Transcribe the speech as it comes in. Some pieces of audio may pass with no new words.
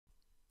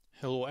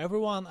Hello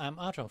everyone, I'm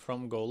Atom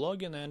from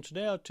GoLogin, and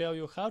today I'll tell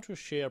you how to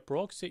share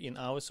proxy in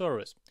our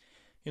service.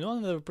 In one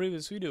of the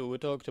previous videos we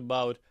talked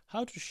about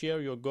how to share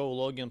your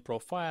GoLogin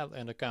profile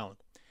and account.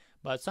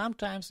 But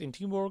sometimes in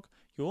teamwork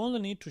you only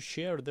need to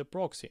share the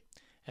proxy.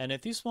 And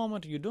at this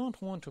moment you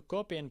don't want to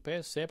copy and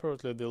paste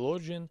separately the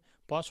login,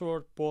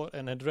 password, port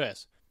and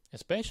address,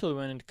 especially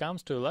when it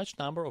comes to a large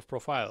number of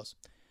profiles.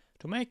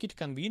 To make it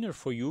convenient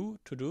for you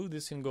to do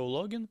this in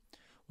GoLogin,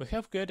 we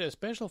have created a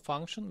special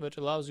function that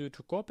allows you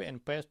to copy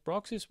and paste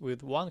proxies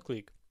with one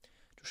click.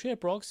 To share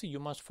proxy, you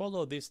must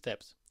follow these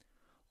steps.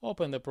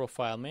 Open the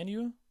profile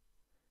menu,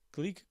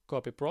 click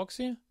Copy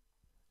Proxy,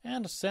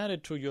 and send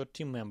it to your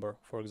team member,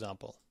 for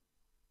example.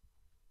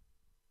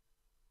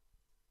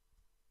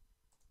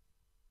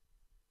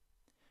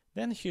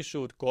 Then he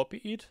should copy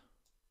it,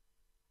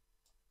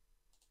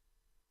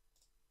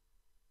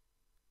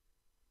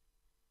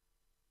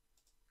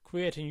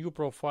 create a new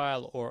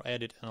profile or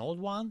edit an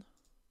old one,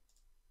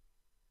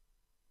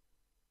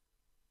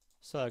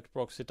 select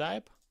proxy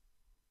type,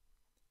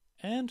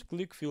 and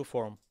click Fill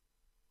Form.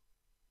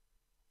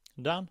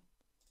 Done.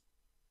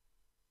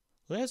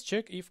 Let's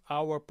check if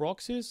our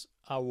proxies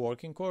are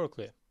working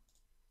correctly.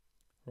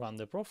 Run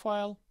the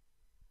profile.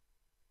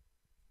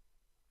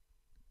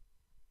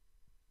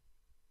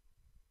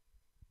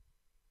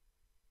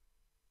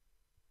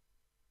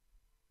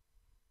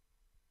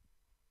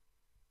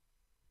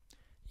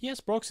 Yes,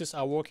 proxies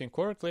are working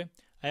correctly.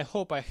 I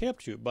hope I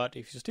helped you, but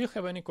if you still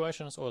have any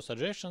questions or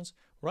suggestions,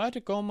 write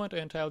a comment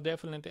and I'll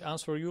definitely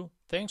answer you.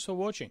 Thanks for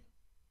watching.